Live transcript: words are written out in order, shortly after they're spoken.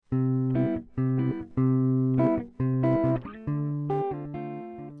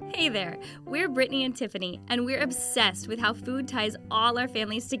there, we're Brittany and Tiffany, and we're obsessed with how food ties all our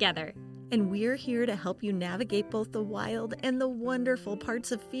families together. And we're here to help you navigate both the wild and the wonderful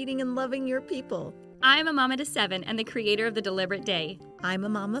parts of feeding and loving your people. I'm a mama to 7 and the creator of The Deliberate Day. I'm a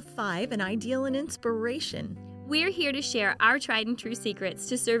mom of 5, an ideal and inspiration. We're here to share our tried and true secrets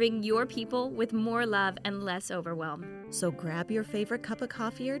to serving your people with more love and less overwhelm. So grab your favorite cup of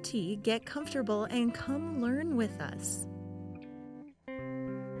coffee or tea, get comfortable, and come learn with us.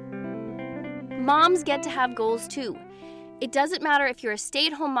 Moms get to have goals too. It doesn't matter if you're a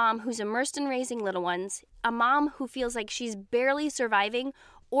stay-at-home mom who's immersed in raising little ones, a mom who feels like she's barely surviving,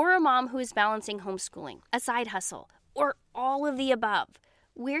 or a mom who is balancing homeschooling, a side hustle, or all of the above.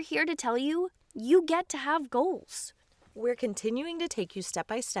 We're here to tell you, you get to have goals. We're continuing to take you step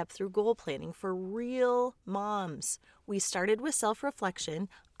by step through goal planning for real moms. We started with self-reflection,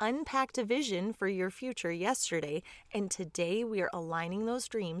 unpacked a vision for your future yesterday, and today we are aligning those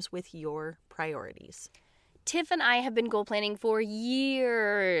dreams with your priorities. Tiff and I have been goal planning for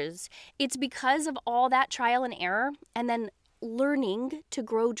years. It's because of all that trial and error and then learning to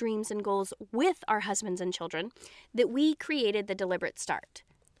grow dreams and goals with our husbands and children that we created The Deliberate Start.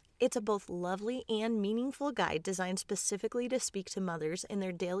 It's a both lovely and meaningful guide designed specifically to speak to mothers in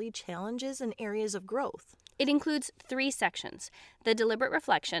their daily challenges and areas of growth. It includes 3 sections: the deliberate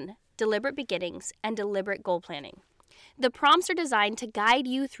reflection, deliberate beginnings, and deliberate goal planning. The prompts are designed to guide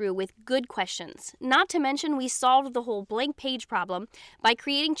you through with good questions. Not to mention, we solved the whole blank page problem by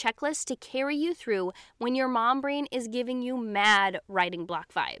creating checklists to carry you through when your mom brain is giving you mad writing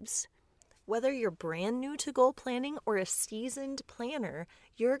block vibes. Whether you're brand new to goal planning or a seasoned planner,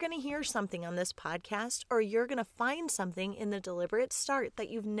 you're going to hear something on this podcast, or you're going to find something in The Deliberate Start that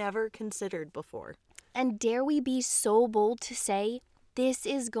you've never considered before. And dare we be so bold to say, this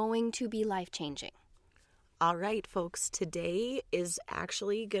is going to be life-changing. All right, folks, today is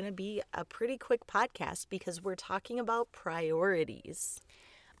actually going to be a pretty quick podcast because we're talking about priorities.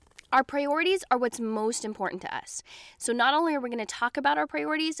 Our priorities are what's most important to us. So not only are we going to talk about our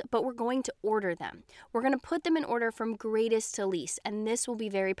priorities, but we're going to order them. We're going to put them in order from greatest to least, and this will be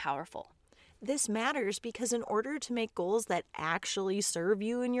very powerful. This matters because in order to make goals that actually serve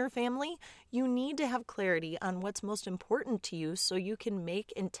you and your family, you need to have clarity on what's most important to you so you can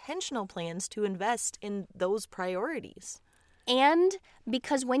make intentional plans to invest in those priorities. And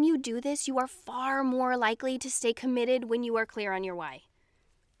because when you do this, you are far more likely to stay committed when you are clear on your why.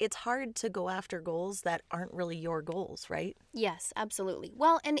 It's hard to go after goals that aren't really your goals, right? Yes, absolutely.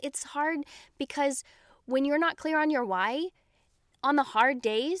 Well, and it's hard because when you're not clear on your why, on the hard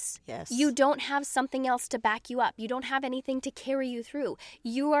days, yes, you don't have something else to back you up. You don't have anything to carry you through.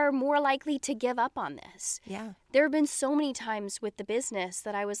 You are more likely to give up on this. Yeah. There have been so many times with the business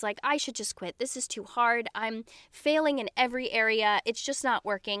that I was like, I should just quit. This is too hard. I'm failing in every area. It's just not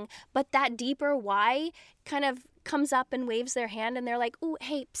working. But that deeper why kind of comes up and waves their hand and they're like, ooh,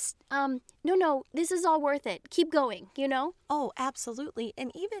 hey, psst, no, this is all worth it. Keep going, you know? Oh, absolutely.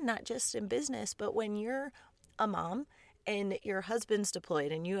 And even not just in business, but when you're a mom and your husband's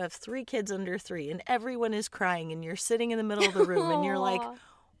deployed and you have 3 kids under 3 and everyone is crying and you're sitting in the middle of the room and you're like,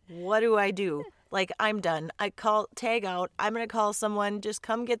 what do I do? Like, I'm done. I tag out. I'm going to call someone. Just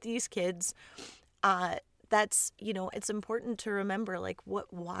come get these kids. That's, it's important to remember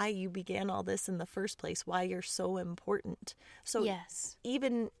why you began all this in the first place, why you're so important. So yes,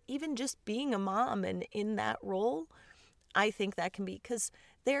 even just being a mom and in that role, I think that can be, because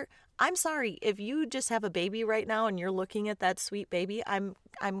I'm sorry, if you just have a baby right now and you're looking at that sweet baby, I'm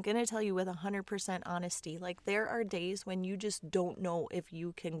going to tell you with 100% honesty, there are days when you just don't know if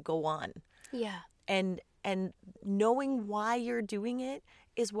you can go on. Yeah. And knowing why you're doing it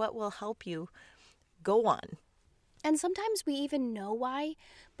is what will help you go on. And sometimes we even know why,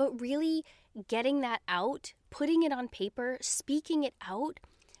 but really getting that out, putting it on paper, speaking it out,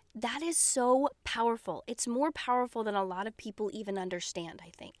 that is so powerful. It's more powerful than a lot of people even understand,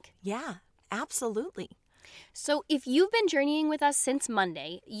 I think. Yeah, absolutely. So if you've been journeying with us since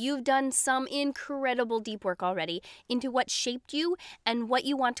Monday, you've done some incredible deep work already into what shaped you and what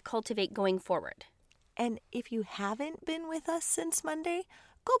you want to cultivate going forward. And if you haven't been with us since Monday,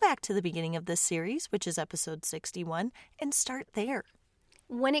 go back to the beginning of this series, which is episode 61, and start there.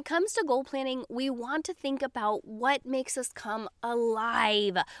 When it comes to goal planning, we want to think about what makes us come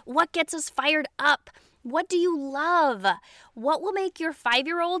alive. What gets us fired up? What do you love? What will make your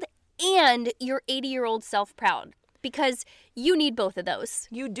 5-year-old and your 80-year-old self proud? Because you need both of those.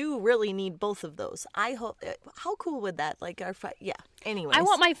 You do really need both of those. I hope. How cool would that? Anyways. I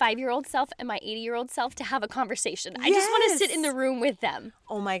want my 5-year-old self and my 80-year-old self to have a conversation. I just want to sit in the room with them.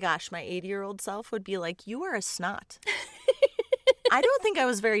 Oh my gosh, my 80-year-old self would be like, you are a snot. I don't think I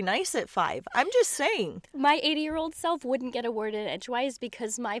was very nice at 5. I'm just saying. My 80-year-old self wouldn't get a word in edgewise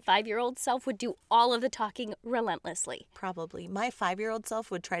because my 5-year-old self would do all of the talking relentlessly. Probably. My 5-year-old self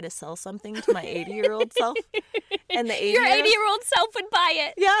would try to sell something to my 80-year-old self. And the 80-year-old... Your 80-year-old self would buy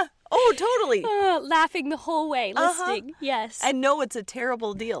it. Yeah. Oh, totally. Laughing the whole way, listening. Yes. And know it's a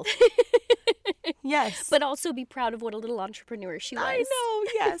terrible deal. Yes. But also be proud of what a little entrepreneur she was. I know,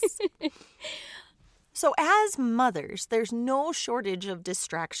 yes. So as mothers, there's no shortage of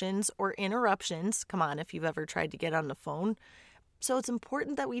distractions or interruptions. Come on, if you've ever tried to get on the phone. So it's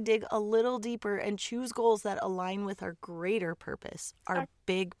important that we dig a little deeper and choose goals that align with our greater purpose, our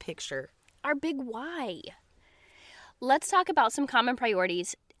big picture. Our big why. Let's talk about some common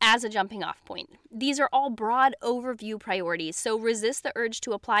priorities as a jumping off point. These are all broad overview priorities, so resist the urge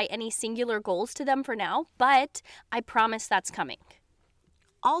to apply any singular goals to them for now, but I promise that's coming.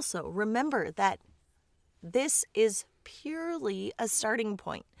 Also, remember that this is purely a starting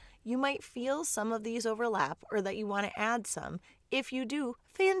point. You might feel some of these overlap or that you want to add some. If you do,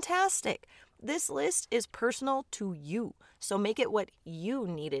 fantastic. This list is personal to you, so make it what you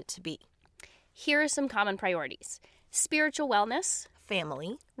need it to be. Here are some common priorities. Spiritual wellness,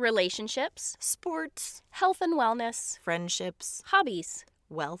 Family, relationships, sports, health and wellness, friendships, hobbies,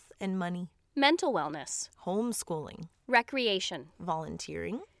 wealth and money, mental wellness, homeschooling, recreation,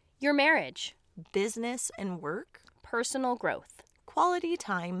 volunteering, your marriage, business and work, personal growth, quality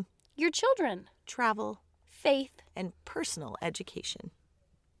time, your children, travel, faith. and personal education.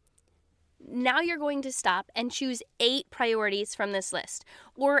 Now you're going to stop and choose 8 priorities from this list,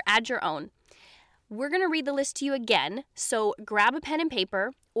 or add your own. We're going to read the list to you again, so grab a pen and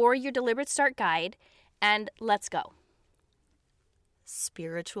paper or your Deliberate Start guide, and let's go.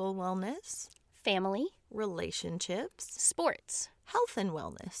 Spiritual wellness, Family, relationships, sports, health and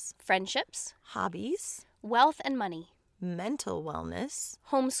wellness, friendships, hobbies, wealth and money, mental wellness,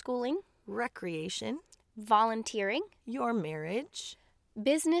 homeschooling, recreation, volunteering, your marriage,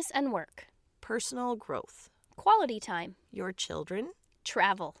 business and work, personal growth, quality time, your children,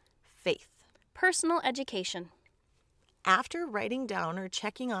 travel, faith. personal education. After writing down or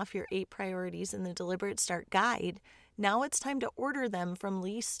checking off your 8 priorities in the Deliberate Start guide, now it's time to order them from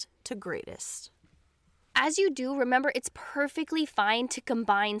least to greatest. As you do, remember it's perfectly fine to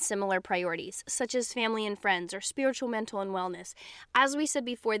combine similar priorities, such as family and friends or spiritual, mental, and wellness. As we said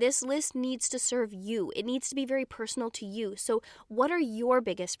before, this list needs to serve you. It needs to be very personal to you. So what are your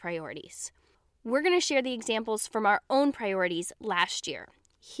biggest priorities? We're going to share the examples from our own priorities last year.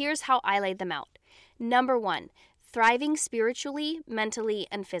 Here's how I laid them out. Number 1, thriving spiritually, mentally,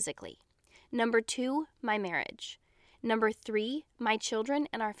 and physically. Number 2, my marriage. Number 3, my children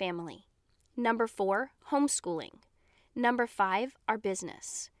and our family. Number 4, homeschooling. Number 5, our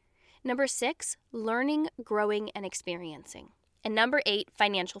business. Number 6, learning, growing, and experiencing. And number 8,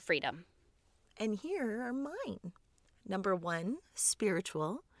 financial freedom. And here are mine. Number 1,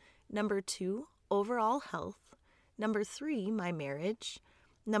 spiritual. Number 2, overall health. Number 3, my marriage.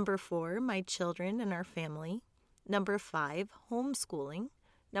 Number 4, my children and our family. Number 5, homeschooling.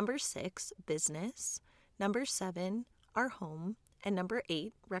 Number 6, business. Number 7, our home. And number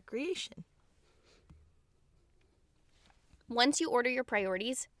 8, recreation. Once you order your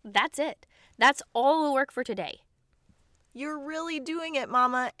priorities, that's it. That's all the work for today. You're really doing it,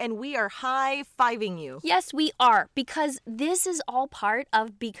 Mama, and we are high-fiving you. Yes, we are, because this is all part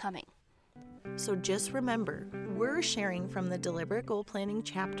of becoming. So just remember, we're sharing from the Deliberate Goal Planning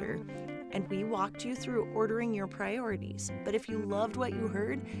chapter, and we walked you through ordering your priorities. But if you loved what you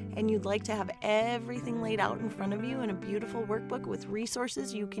heard and you'd like to have everything laid out in front of you in a beautiful workbook with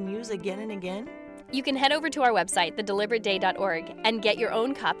resources you can use again and again, you can head over to our website, thedeliberatedday.org, and get your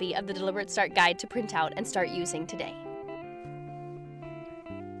own copy of the Deliberate Start Guide to print out and start using today.